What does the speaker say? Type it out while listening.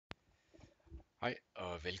Hej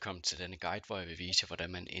og velkommen til denne guide, hvor jeg vil vise jer,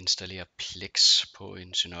 hvordan man installerer Plex på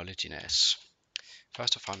en Synology NAS.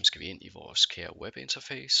 Først og fremmest skal vi ind i vores kære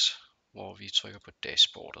webinterface, hvor vi trykker på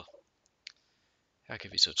dashboardet. Her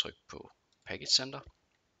kan vi så trykke på Package Center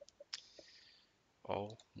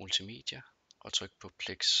og Multimedia og trykke på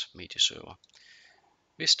Plex Medieserver.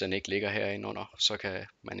 Hvis den ikke ligger herinde under, så kan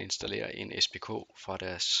man installere en SPK fra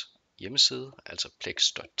deres hjemmeside, altså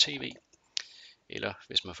plex.tv. Eller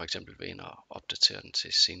hvis man for eksempel vil ind og opdatere den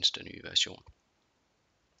til seneste nye version.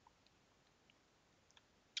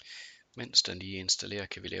 Mens den lige installerer,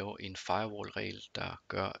 kan vi lave en firewall-regel, der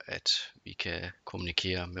gør, at vi kan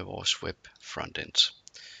kommunikere med vores web frontend.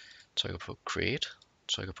 Trykker på Create,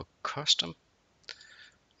 trykker på Custom,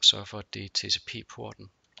 og sørger for, at det er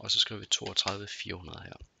TCP-porten, og så skriver vi 32400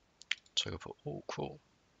 her. Trykker på OK, og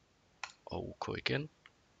OK igen,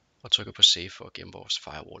 og trykker på Save for at gemme vores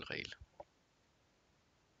firewall-regel.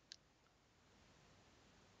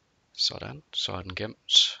 Sådan, så er den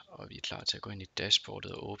gemt, og vi er klar til at gå ind i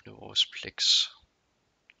dashboardet og åbne vores Plex.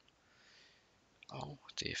 Og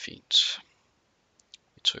det er fint.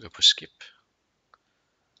 Vi trykker på Skip,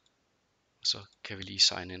 og så kan vi lige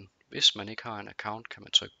sign in. Hvis man ikke har en account, kan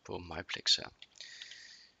man trykke på My Plex her.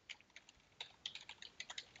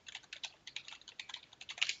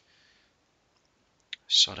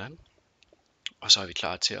 Sådan. Og så er vi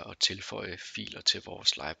klar til at tilføje filer til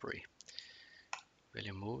vores library.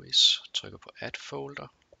 Vælger Movies, trykker på Add Folder.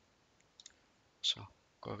 Så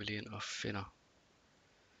går vi lige ind og finder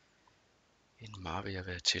en mappe, jeg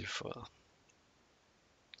vil have tilføjet.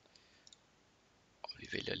 Og vi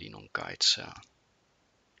vælger lige nogle guides her.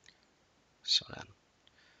 Sådan.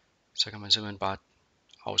 Så kan man simpelthen bare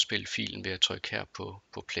afspille filen ved at trykke her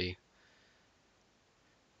på Play.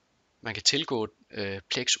 Man kan tilgå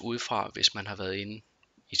Plex udefra, hvis man har været inde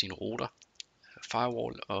i sin router,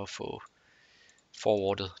 firewall, og få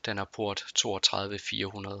forwardet den her port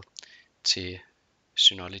 32400 til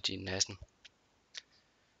Synology NAS'en.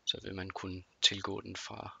 Så vil man kunne tilgå den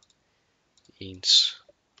fra ens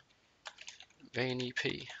WAN IP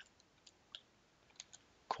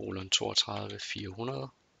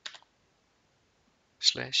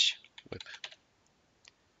 :32400/web.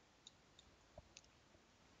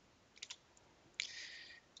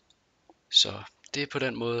 Så det er på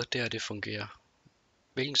den måde, det fungerer.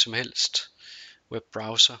 Hvilken som helst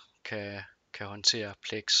webbrowser kan håndtere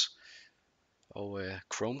Plex, og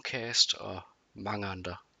Chromecast og mange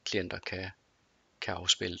andre klienter kan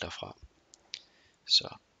afspille derfra.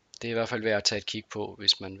 Så det er i hvert fald værd at tage et kig på,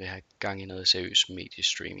 hvis man vil have gang i noget seriøs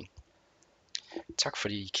mediestreaming. Tak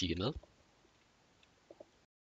fordi I kiggede med.